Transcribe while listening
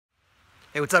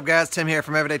Hey, what's up guys? Tim here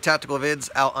from Everyday Tactical Vids,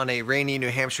 out on a rainy New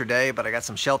Hampshire day, but I got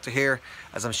some shelter here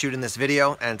as I'm shooting this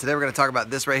video, and today we're going to talk about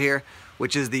this right here,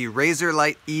 which is the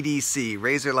Razor-Lite EDC.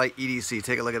 Razor-Lite EDC,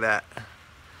 take a look at that.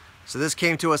 So this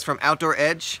came to us from Outdoor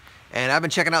Edge, and I've been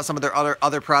checking out some of their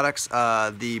other products.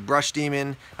 The Brush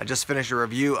Demon, I just finished a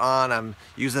review on. I'm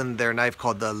using their knife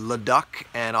called the Leduc,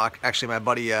 and actually my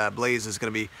buddy Blaze is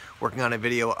going to be working on a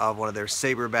video of one of their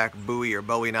saberback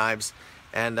Bowie knives.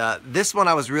 And this one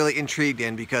I was really intrigued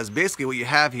in because basically what you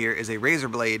have here is a razor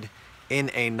blade in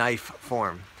a knife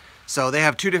form. So they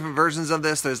have two different versions of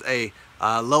this. There's a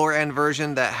lower end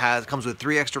version that comes with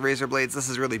 3 extra razor blades. This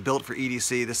is really built for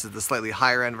EDC. This is the slightly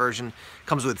higher end version.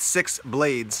 Comes with 6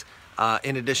 blades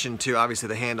in addition to obviously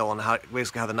the handle and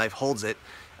basically how the knife holds it.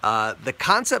 The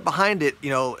concept behind it,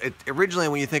 originally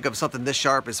when you think of something this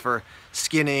sharp is for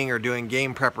skinning or doing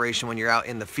game preparation when you're out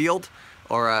in the field,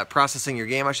 or processing your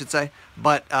game, I should say.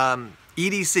 But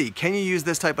EDC, can you use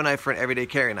this type of knife for an everyday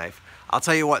carry knife? I'll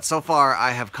tell you what, so far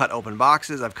I have cut open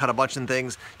boxes, I've cut a bunch of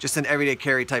things, just in everyday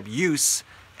carry type use,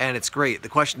 and it's great. The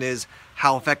question is,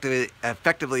 how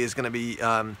effectively is going to be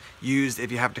used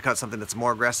if you have to cut something that's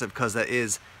more aggressive, because that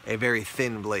is a very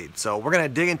thin blade. So we're going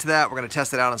to dig into that, we're going to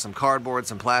test it out on some cardboard,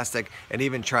 some plastic, and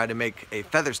even try to make a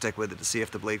feather stick with it to see if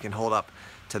the blade can hold up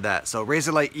to that. So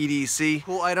Razor-Lite EDC,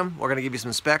 cool item. We're going to give you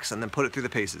some specs and then put it through the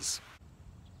paces.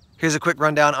 Here's a quick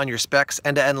rundown on your specs.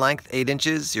 End-to-end length 8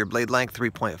 inches, your blade length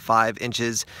 3.5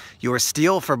 inches. Your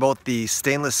steel for both the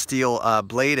stainless steel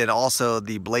blade and also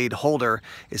the blade holder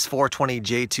is 420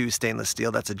 J2 stainless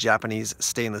steel. That's a Japanese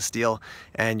stainless steel,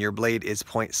 and your blade is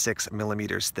 0.6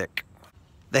 millimeters thick.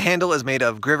 The handle is made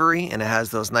of grivery and it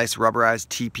has those nice rubberized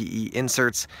TPE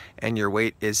inserts, and your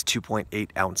weight is 2.8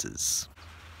 ounces.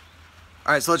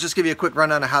 Alright, so let's just give you a quick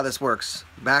rundown of how this works.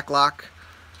 Back lock,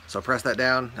 so press that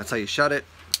down, that's how you shut it.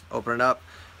 Open it up.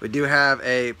 We do have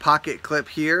a pocket clip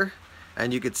here,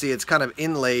 and you can see it's kind of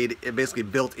inlaid, it basically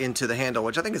built into the handle,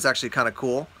 which I think is actually kind of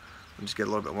cool. Let me just get a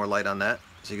little bit more light on that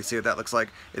so you can see what that looks like.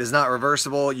 It is not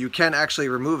reversible. You can actually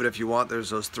remove it if you want.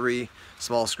 There's those 3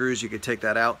 small screws, you could take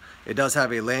that out. It does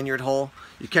have a lanyard hole.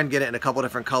 You can get it in a couple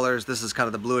different colors. This is kind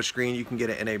of the bluish green. You can get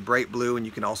it in a bright blue, and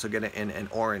you can also get it in an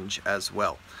orange as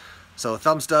well. So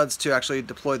thumb studs to actually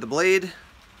deploy the blade.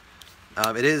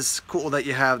 It is cool that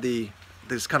you have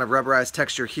this kind of rubberized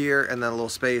texture here, and then a little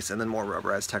space, and then more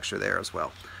rubberized texture there as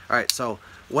well. Alright, so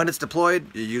when it's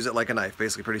deployed, you use it like a knife,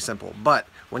 basically pretty simple. But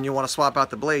when you want to swap out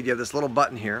the blade, you have this little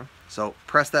button here. So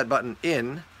press that button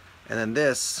in, and then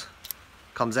this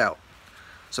comes out.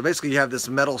 So basically you have this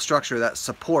metal structure that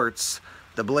supports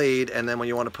the blade, and then when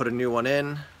you want to put a new one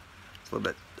in, it's a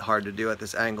little bit hard to do at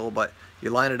this angle, but you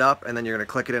line it up and then you're going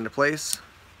to click it into place,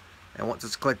 and once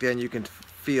it's clicked in, you can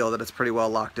feel that it's pretty well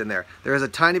locked in there. There is a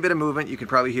tiny bit of movement, you can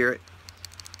probably hear it,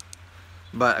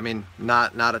 but I mean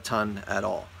not a ton at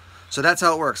all. So that's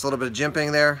how it works. A little bit of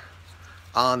jimping there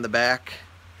on the back.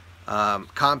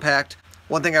 Compact.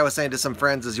 One thing I was saying to some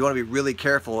friends is you want to be really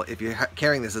careful if you're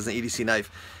carrying this as an EDC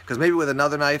knife, because maybe with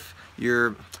another knife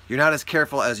you're not as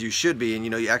careful as you should be, and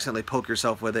you accidentally poke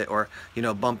yourself with it, or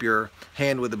bump your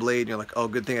hand with the blade and you're like, oh,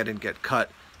 good thing I didn't get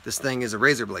cut. This thing is a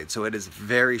razor blade, so it is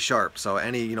very sharp. So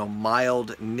any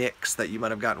mild nicks that you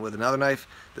might have gotten with another knife,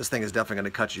 this thing is definitely going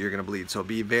to cut you. You're going to bleed. So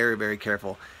be very, very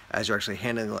careful as you're actually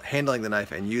handling the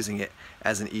knife and using it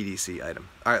as an EDC item.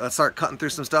 All right, let's start cutting through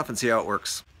some stuff and see how it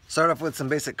works. Start off with some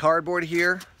basic cardboard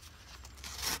here.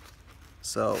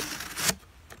 So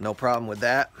no problem with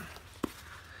that.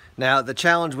 Now the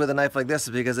challenge with a knife like this is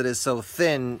because it is so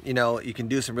thin, you can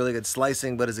do some really good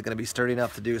slicing, but is it going to be sturdy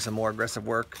enough to do some more aggressive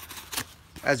work?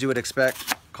 As you would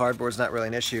expect, cardboard's not really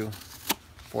an issue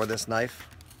for this knife.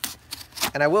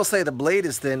 And I will say the blade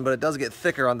is thin, but it does get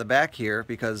thicker on the back here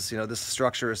because this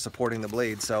structure is supporting the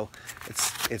blade. So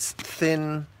it's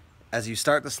thin as you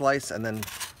start the slice, and then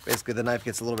basically the knife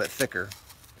gets a little bit thicker.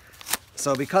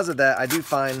 So because of that, I do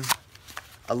find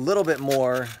a little bit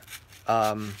more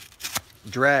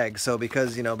drag. So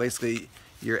because basically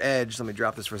your edge, let me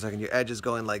drop this for a second, your edge is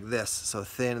going like this, so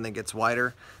thin and then gets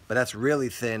wider, but that's really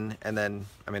thin, and then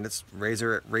it's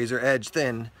razor edge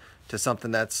thin to something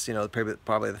that's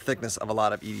probably the thickness of a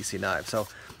lot of EDC knives. So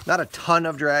not a ton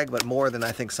of drag, but more than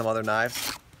I think some other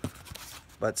knives,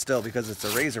 but still, because it's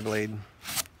a razor blade,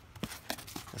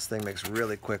 this thing makes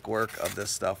really quick work of this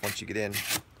stuff once you get in,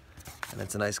 and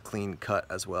it's a nice clean cut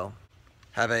as well.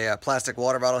 Have a plastic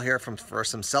water bottle here for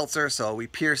some seltzer, so we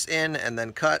pierce in and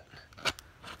then cut.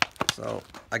 So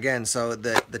again, so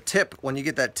the tip, when you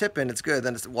get that tip in, it's good,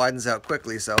 then it widens out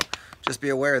quickly, so just be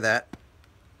aware of that.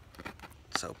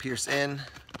 So pierce in,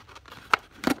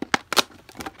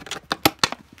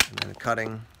 and then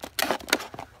cutting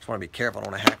Just want to be careful. I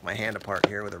don't want to hack my hand apart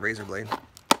here with a razor blade.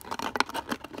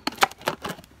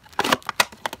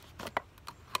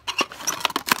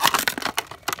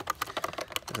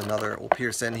 There's another, we'll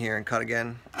pierce in here and cut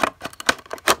again.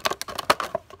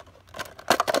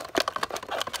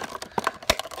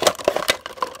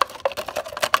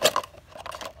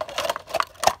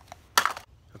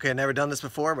 Okay, never done this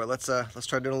before, but let's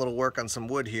try doing a little work on some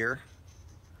wood here.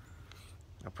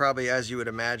 Now, probably, as you would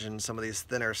imagine, some of these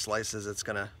thinner slices,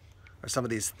 or some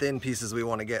of these thin pieces we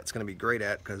want to get, it's going to be great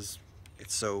at because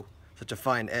it's such a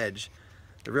fine edge.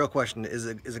 The real question is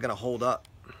it going to hold up?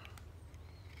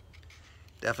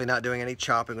 Definitely not doing any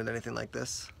chopping with anything like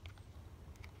this.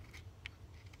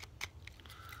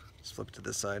 Let's flip it to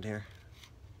this side here.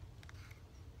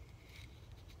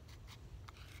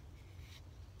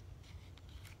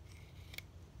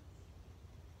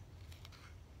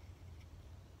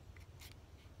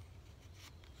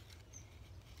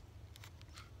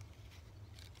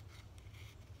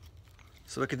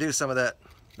 So we could do some of that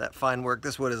fine work.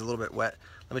 This wood is a little bit wet.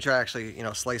 Let me try actually,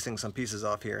 slicing some pieces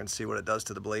off here and see what it does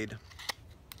to the blade.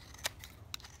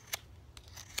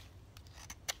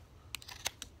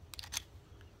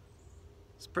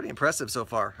 It's pretty impressive so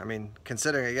far. I mean,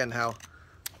 considering again how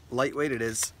lightweight it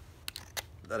is,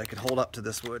 that I could hold up to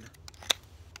this wood.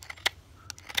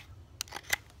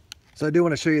 So I do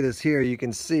want to show you this here. You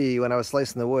can see when I was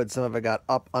slicing the wood, some of it got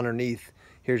up underneath.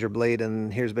 Here's your blade,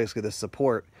 and here's basically the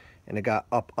support, and it got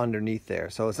up underneath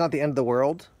there. So it's not the end of the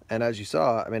world, and as you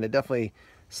saw, I mean, it definitely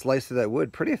sliced through that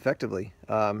wood pretty effectively.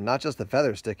 Not just the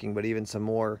feather sticking, but even some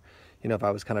more, if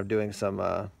I was kind of doing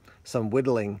some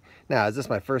whittling. Now, is this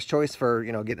my first choice for,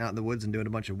 getting out in the woods and doing a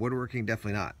bunch of woodworking?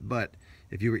 Definitely not. But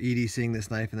if you were EDCing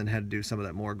this knife and then had to do some of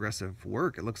that more aggressive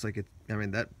work, it looks like it, I mean,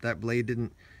 that blade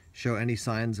didn't show any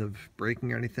signs of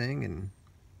breaking or anything. And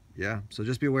yeah, so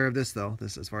just be aware of this though,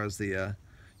 this as far as the,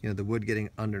 the wood getting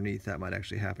underneath, that might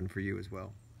actually happen for you as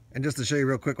well. And just to show you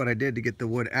real quick what I did to get the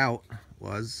wood out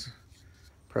was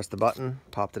press the button,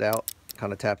 popped it out,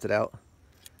 kind of tapped it out,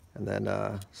 and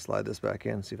then slide this back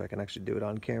in, see if I can actually do it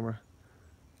on camera.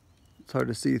 It's hard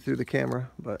to see through the camera,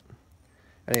 but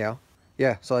anyhow,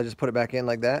 yeah, so I just put it back in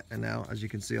like that, and now as you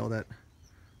can see, all that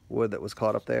wood that was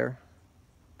caught up there,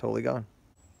 totally gone.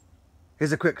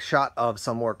 Here's a quick shot of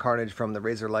some more carnage from the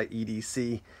Razor-Lite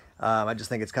EDC. I just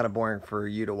think it's kind of boring for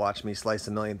you to watch me slice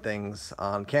a million things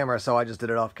on camera, so I just did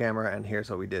it off camera, and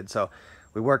here's what we did. So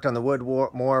we worked on the wood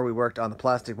more, we worked on the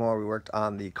plastic more, we worked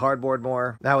on the cardboard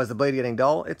more. Now, is the blade getting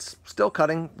dull? It's still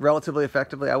cutting relatively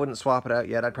effectively. I wouldn't swap it out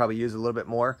yet. I'd probably use it a little bit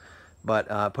more,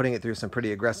 but putting it through some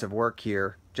pretty aggressive work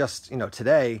here just,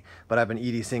 today, but I've been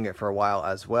EDCing it for a while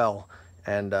as well.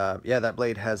 And yeah, that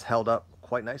blade has held up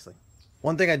quite nicely.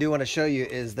 One thing I do want to show you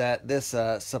is that this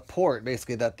support,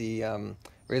 basically, that the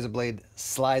razor blade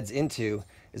slides into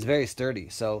is very sturdy.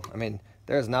 So, I mean,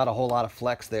 there's not a whole lot of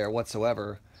flex there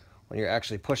whatsoever when you're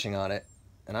actually pushing on it.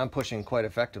 And I'm pushing quite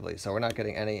effectively, so we're not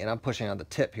getting any, and I'm pushing on the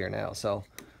tip here now. So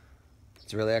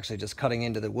it's really actually just cutting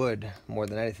into the wood more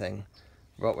than anything.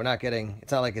 But we're not getting,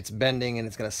 it's not like it's bending and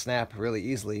it's going to snap really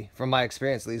easily. From my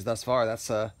experience, at least thus far,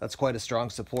 that's quite a strong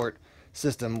support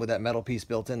system with that metal piece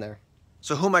built in there.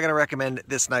 So who am I going to recommend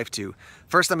this knife to?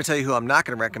 First, let me tell you who I'm not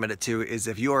going to recommend it to is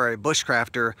if you are a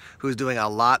bushcrafter who's doing a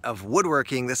lot of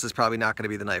woodworking, this is probably not going to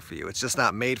be the knife for you. It's just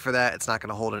not made for that. It's not going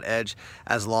to hold an edge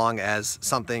as long as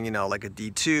something, like a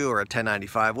D2 or a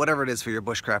 1095, whatever it is for your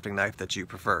bushcrafting knife that you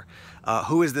prefer.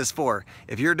 Who is this for?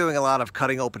 If you're doing a lot of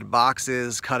cutting open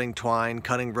boxes, cutting twine,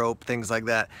 cutting rope, things like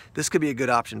that, this could be a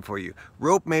good option for you.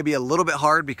 Rope may be a little bit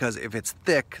hard because if it's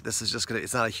thick, this is just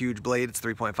it's not a huge blade, it's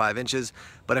 3.5 inches.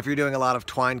 But if you're doing a lot of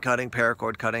twine cutting,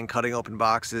 paracord cutting, cutting open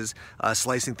boxes,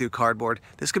 slicing through cardboard,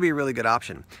 this could be a really good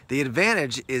option. The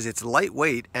advantage is it's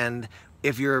lightweight, and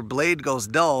if your blade goes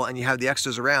dull and you have the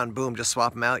extras around, boom, just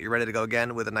swap them out. You're ready to go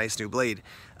again with a nice new blade.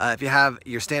 If you have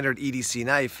your standard EDC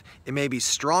knife, it may be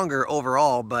stronger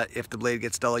overall, but if the blade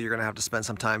gets dull, you're going to have to spend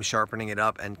some time sharpening it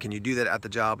up. And can you do that at the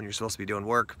job when you're supposed to be doing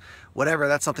work? Whatever,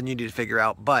 that's something you need to figure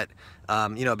out. But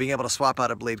being able to swap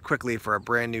out a blade quickly for a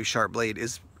brand new sharp blade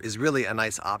is really a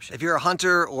nice option. If you're a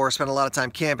hunter or spend a lot of time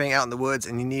camping out in the woods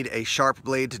and you need a sharp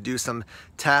blade to do some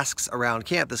tasks around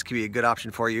camp, this could be a good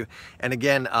option for you. And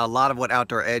again, a lot of what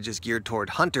Outdoor Edge is geared toward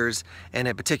hunters, and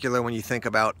in particular when you think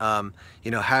about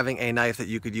having a knife that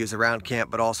you could use around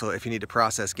camp, but also if you need to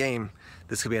process game,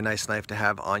 this could be a nice knife to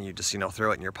have on you. Just, you know,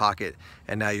 throw it in your pocket,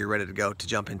 and now you're ready to go to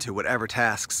jump into whatever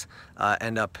tasks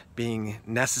end up being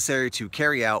necessary to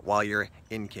carry out while you're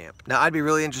in camp. Now, I'd be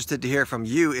really interested to hear from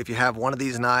you if you have one of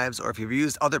these knives, or if you've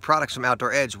used other products from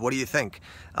Outdoor Edge. What do you think?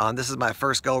 This is my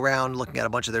first go around looking at a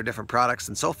bunch of their different products,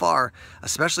 and so far,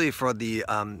 especially for the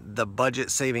budget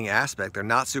saving aspect, they're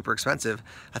not super expensive.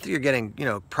 I think you're getting, you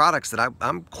know, products that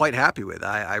I'm quite happy with.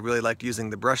 I really liked using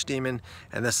the Brush Demon,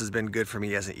 and this has been good for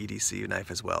me as an EDC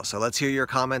knife as well. So let's hear your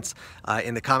comments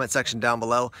in the comment section down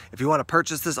below. If you want to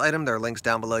purchase this item, there are links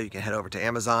down below. You can head over to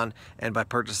Amazon, and by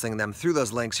purchasing them through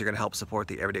those links, you're going to help support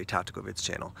the Everyday Tactical Vids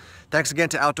channel. Thanks again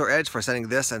to Outdoor Edge for sending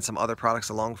this and some other products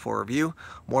along for review.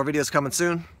 More videos coming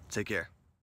soon. Take care.